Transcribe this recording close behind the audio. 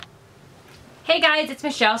Hey guys, it's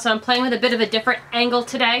Michelle. So I'm playing with a bit of a different angle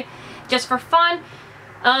today, just for fun,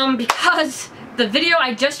 because the video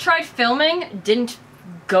I just tried filming didn't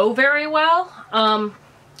go very well. I'm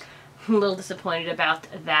a little disappointed about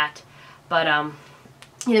that, but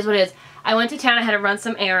it is what it is. I went to town, I had to run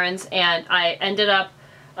some errands, and I ended up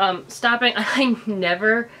stopping. I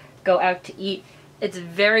never go out to eat. It's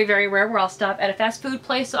very, very rare where I'll stop at a fast food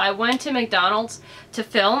place, so I went to McDonald's to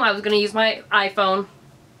film. I was going to use my iPhone,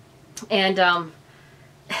 and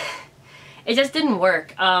it just didn't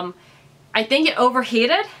work. I think it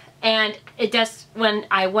overheated, and it just, when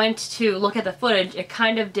I went to look at the footage, it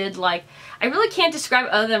kind of did like, I really can't describe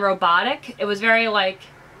it other than robotic. It was very like,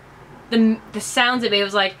 the sounds it made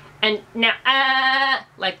was like, and now,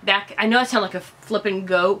 like that. I know I sound like a flippin'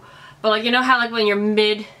 goat, but like, you know how like when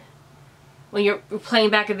you're playing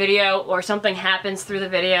back a video or something happens through the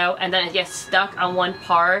video and then it gets stuck on one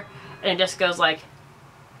part and it just goes like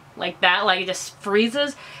that, like it just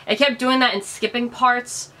freezes. It kept doing that and skipping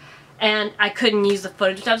parts, and I couldn't use the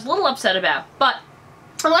footage, which I was a little upset about. But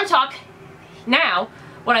I want to talk now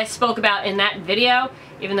what I spoke about in that video,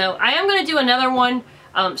 even though I am going to do another one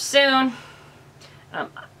soon.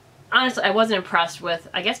 Honestly, I wasn't impressed with,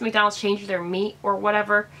 I guess McDonald's changed their meat or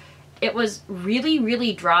whatever. It was really,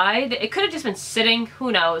 really dry. It could have just been sitting,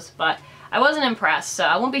 who knows, but I wasn't impressed, so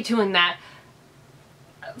I won't be doing that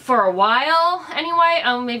for a while anyway.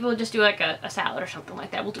 Maybe we'll just do like a salad or something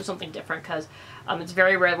like that. We'll do something different because it's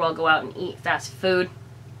very rare we'll go out and eat fast food.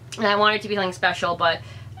 And I wanted it to be something special, but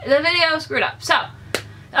the video screwed up. So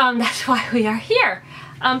that's why we are here.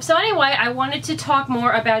 So anyway, I wanted to talk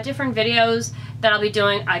more about different videos that I'll be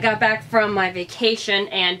doing. I got back from my vacation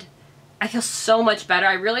and I feel so much better.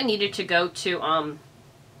 I really needed to go to, I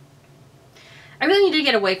really needed to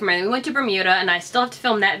get away from it. We went to Bermuda, and I still have to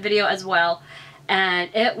film that video as well. And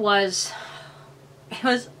it was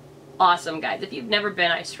awesome, guys. If you've never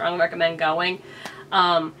been, I strongly recommend going.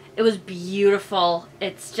 It was beautiful.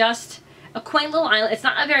 It's just a quaint little island. It's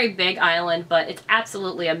not a very big island, but it's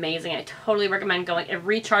absolutely amazing. I totally recommend going. It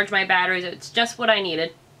recharged my batteries. It's just what I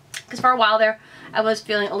needed. Because for a while there, I was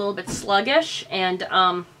feeling a little bit sluggish, and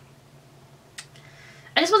I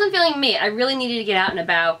just wasn't feeling me. I really needed to get out and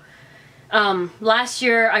about. Last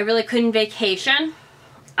year, I really couldn't vacation.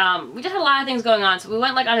 We just had a lot of things going on, so we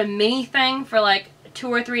went like on a mini thing for like 2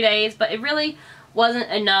 or 3 days, but it really wasn't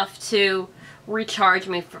enough to recharge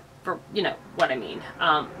me for you know what I mean.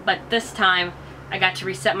 But this time, I got to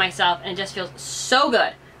reset myself, and it just feels so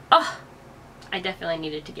good. Oh, I definitely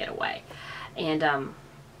needed to get away. And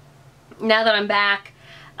now that I'm back,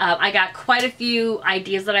 I got quite a few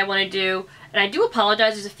ideas that I want to do. And I do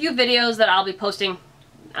apologize, there's a few videos that I'll be posting,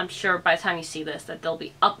 I'm sure by the time you see this, that they'll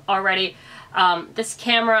be up already. This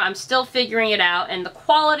camera, I'm still figuring it out, and the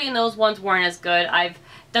quality in those ones weren't as good. I've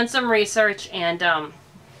done some research, and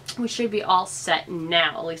we should be all set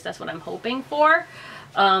now. At least that's what I'm hoping for.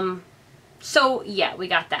 So yeah, we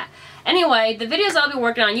got that. Anyway, the videos I'll be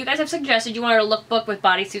working on, you guys have suggested you wanted a lookbook with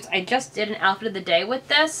bodysuits. I just did an outfit of the day with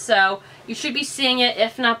this, so you should be seeing it,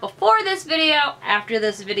 if not before this video, after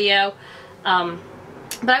this video.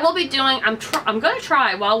 But I will be doing, I'm going to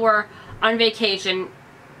try while we're on vacation,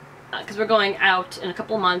 because we're going out in a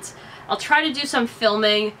couple of months, I'll try to do some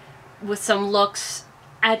filming with some looks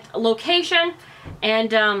at a location,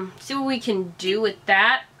 and see what we can do with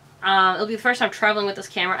that. It'll be the first time traveling with this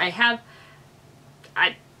camera.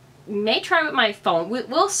 I may try with my phone.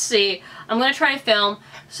 We'll see. I'm going to try to film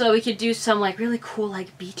so we could do some like really cool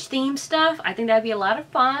like beach theme stuff. I think that'd be a lot of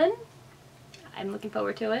fun. I'm looking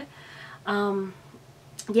forward to it.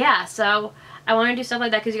 Yeah, so I want to do stuff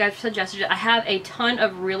like that because you guys suggested it. I have a ton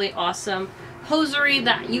of really awesome hosiery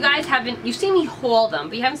that you guys haven't, you've seen me haul them,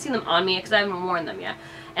 but you haven't seen them on me because I haven't worn them yet.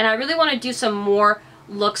 And I really want to do some more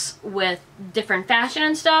looks with different fashion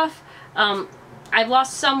and stuff. I've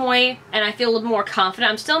lost some weight and I feel a little more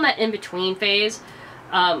confident. I'm still in that in-between phase.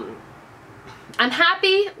 I'm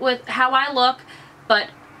happy with how I look, but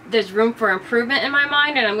there's room for improvement in my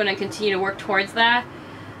mind, and I'm going to continue to work towards that.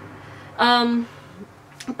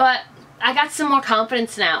 But I got some more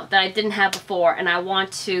confidence now that I didn't have before, and I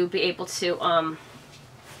want to be able to,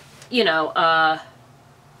 you know, I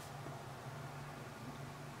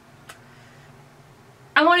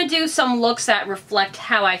want to do some looks that reflect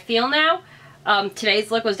how I feel now.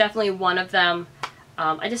 Today's look was definitely one of them.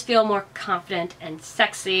 I just feel more confident and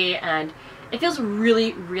sexy, and it feels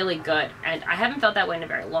really, really good. And I haven't felt that way in a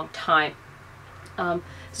very long time.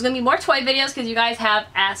 There's going to be more toy videos because you guys have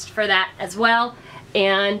asked for that as well.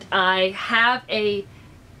 And I'm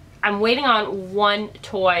waiting on one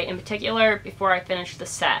toy in particular before I finish the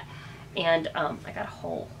set. And I got a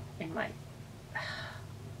hole in my,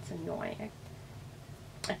 it's annoying.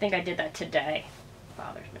 I think I did that today.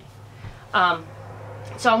 Bothers me.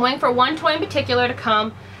 So I'm waiting for one toy in particular to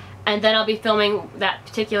come, and then I'll be filming that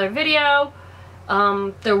particular video.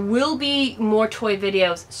 There will be more toy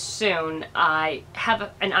videos soon. I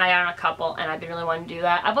have an eye on a couple, and I've been really wanting to do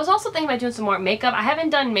that. I was also thinking about doing some more makeup. I haven't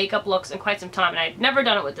done makeup looks in quite some time, and I've never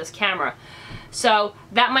done it with this camera. So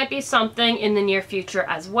that might be something in the near future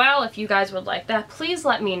as well. If you guys would like that, please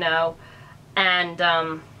let me know,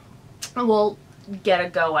 and we'll get a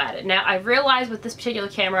go at it. Now, I realized with this particular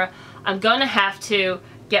camera, I'm gonna have to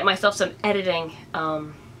get myself some editing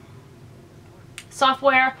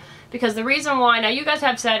software, because the reason why, now you guys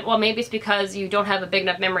have said, well, maybe it's because you don't have a big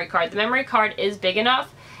enough memory card. The memory card is big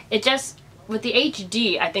enough. It just, with the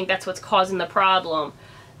HD, I think that's what's causing the problem.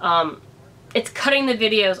 It's cutting the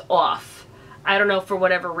videos off. I don't know for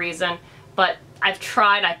whatever reason, but I've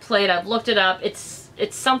tried, I've played, I've looked it up. It's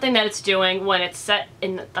something that it's doing when it's set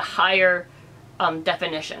in the higher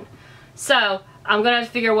definition. So I'm gonna have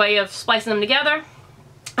to figure a way of splicing them together.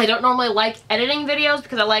 I don't normally like editing videos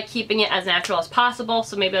because I like keeping it as natural as possible,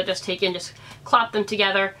 so maybe I'll just take and just clop them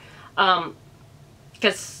together,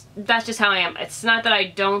 because that's just how I am. It's not that I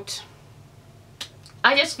don't,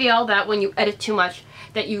 I just feel that when you edit too much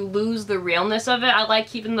that you lose the realness of it. I like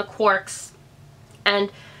keeping the quirks, and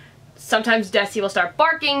sometimes Desi will start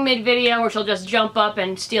barking mid-video, or she'll just jump up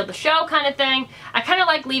and steal the show kind of thing. I kind of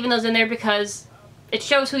like leaving those in there because it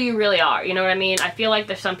shows who you really are, you know what I mean? I feel like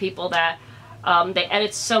there's some people that they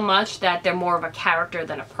edit so much that they're more of a character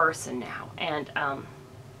than a person now, and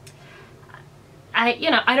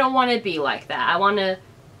I don't want to be like that. I want to,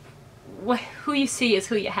 who you see is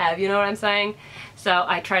who you have, you know what I'm saying? So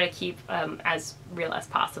I try to keep as real as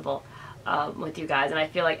possible with you guys, and I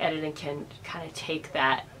feel like editing can kind of take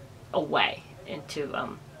that away into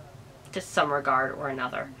to some regard or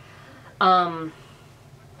another.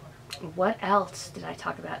 What else did I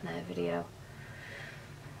talk about in that video?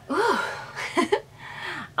 Ooh.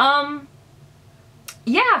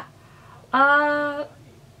 Yeah. The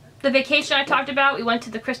vacation I talked about, we went to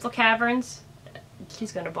the Crystal Caverns.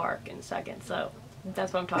 She's gonna bark in a second, so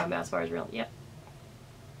that's what I'm talking about as far as real. Yep.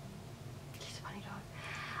 She's a funny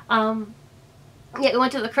dog. Yeah, we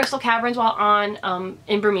went to the Crystal Caverns while on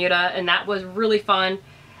in Bermuda, and that was really fun.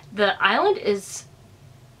 The island is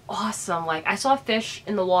awesome. Like, I saw fish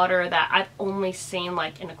in the water that I've only seen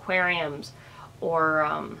like in aquariums,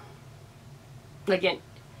 or like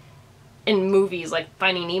in movies like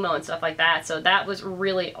Finding Nemo and stuff like that. So that was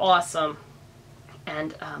really awesome,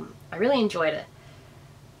 and I really enjoyed it.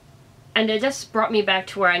 And it just brought me back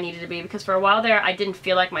to where I needed to be, because for a while there I didn't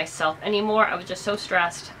feel like myself anymore. I was just so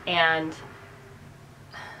stressed, and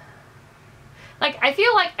like, I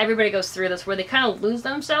feel like everybody goes through this where they kind of lose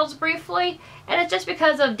themselves briefly, and it's just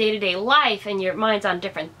because of day-to-day life and your mind's on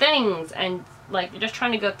different things, and like, you're just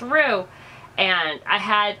trying to go through. And I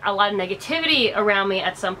had a lot of negativity around me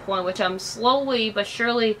at some point, which I'm slowly but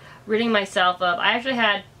surely ridding myself of. I actually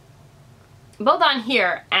had, both on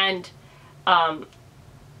here and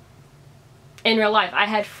in real life, I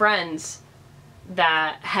had friends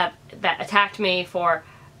that attacked me for,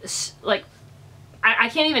 like, I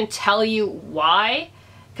can't even tell you why,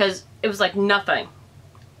 because it was like nothing.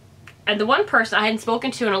 And the one person I hadn't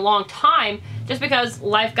spoken to in a long time, just because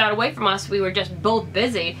life got away from us, we were just both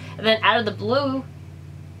busy, and then out of the blue,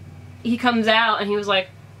 he comes out and he was like,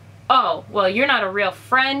 oh, well, you're not a real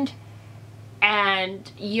friend,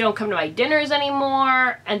 and you don't come to my dinners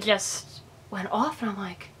anymore, and just went off. And I'm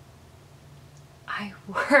like, I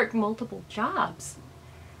work multiple jobs.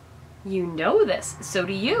 You know this, so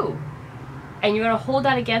do you. And you're gonna hold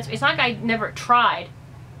that against me. It's not like I never tried.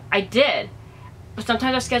 I did. But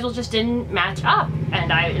sometimes our schedule just didn't match up.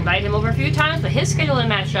 And I invited him over a few times, but his schedule didn't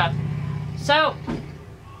match up. So,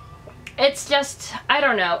 it's just, I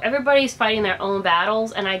don't know. Everybody's fighting their own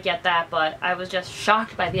battles, and I get that, but I was just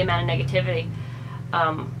shocked by the amount of negativity.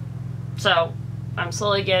 So, I'm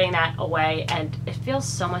slowly getting that away, and it feels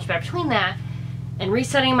so much better. Between that and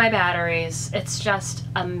resetting my batteries, it's just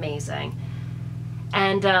amazing.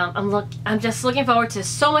 And I'm just looking forward to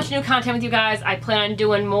so much new content with you guys. I plan on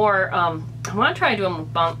doing more. I want to try to do a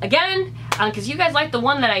mukbang again, because you guys liked the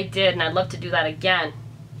one that I did, and I'd love to do that again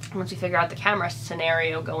once we figure out the camera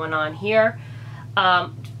scenario going on here.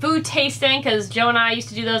 Food tasting, because Joe and I used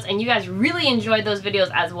to do those, and you guys really enjoyed those videos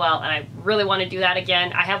as well, and I really want to do that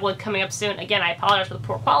again. I have one coming up soon. Again, I apologize for the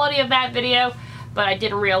poor quality of that video, but I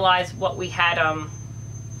didn't realize what we had,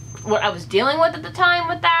 what I was dealing with at the time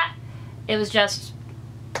with that. It was just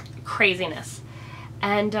craziness.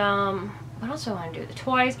 And what else do I want to do? The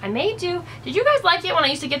toys. I may do. Did you guys like it when I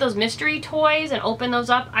used to get those mystery toys and open those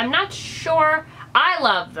up? I'm not sure. I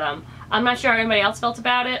love them. I'm not sure how anybody else felt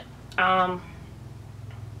about it.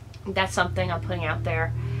 That's something I'm putting out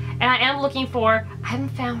there. And I am looking for, I haven't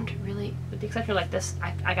found really, with the exception of like this,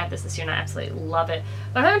 I got this year and I absolutely love it.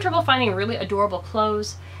 But I'm having trouble finding really adorable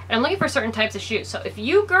clothes. And I'm looking for certain types of shoes. So if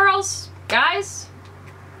you girls, guys,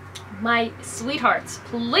 my sweethearts,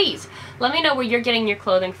 please let me know where you're getting your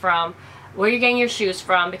clothing from, where you're getting your shoes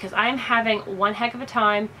from, because I'm having one heck of a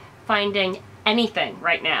time finding anything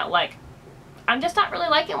right now. Like, I'm just not really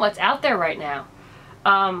liking what's out there right now.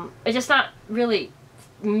 It's just not really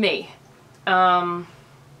me.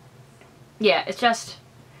 Yeah,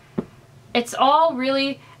 it's all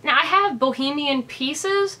really, now I have bohemian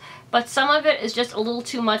pieces, but some of it is just a little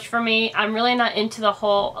too much for me. I'm really not into the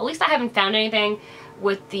whole, at least I haven't found anything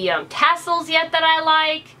with the tassels yet that I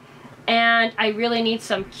like, and I really need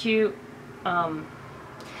some cute,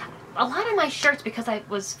 a lot of my shirts, because I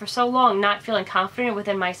was for so long not feeling confident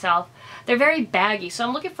within myself, they're very baggy, so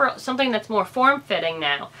I'm looking for something that's more form-fitting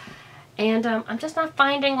now. And I'm just not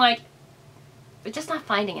finding, like, just not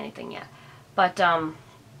finding anything yet. But I'm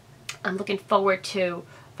looking forward to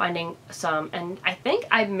finding some, and I think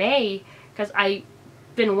I may, because I've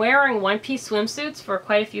been wearing one-piece swimsuits for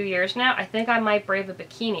quite a few years now, I think I might brave a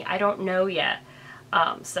bikini. I don't know yet.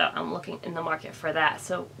 So I'm looking in the market for that.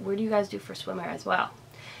 So where do you guys do for swimwear as well?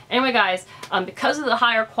 Anyway guys, because of the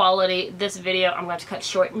higher quality, this video I'm going to cut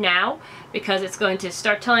short now because it's going to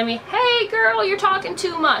start telling me, hey girl, you're talking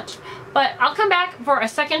too much. But I'll come back for a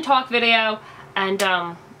second talk video and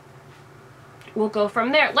we'll go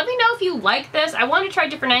from there. Let me know if you like this. I want to try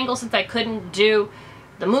different angles since I couldn't do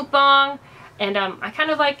the mukbang, and I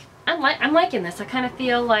kind of like, I'm liking this. I kind of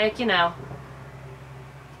feel like, you know,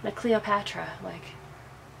 like Cleopatra. Like,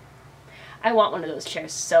 I want one of those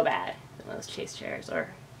chairs so bad. One of those chase chairs or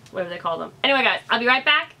whatever they call them. Anyway guys, I'll be right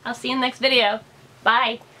back. I'll see you in the next video.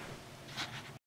 Bye.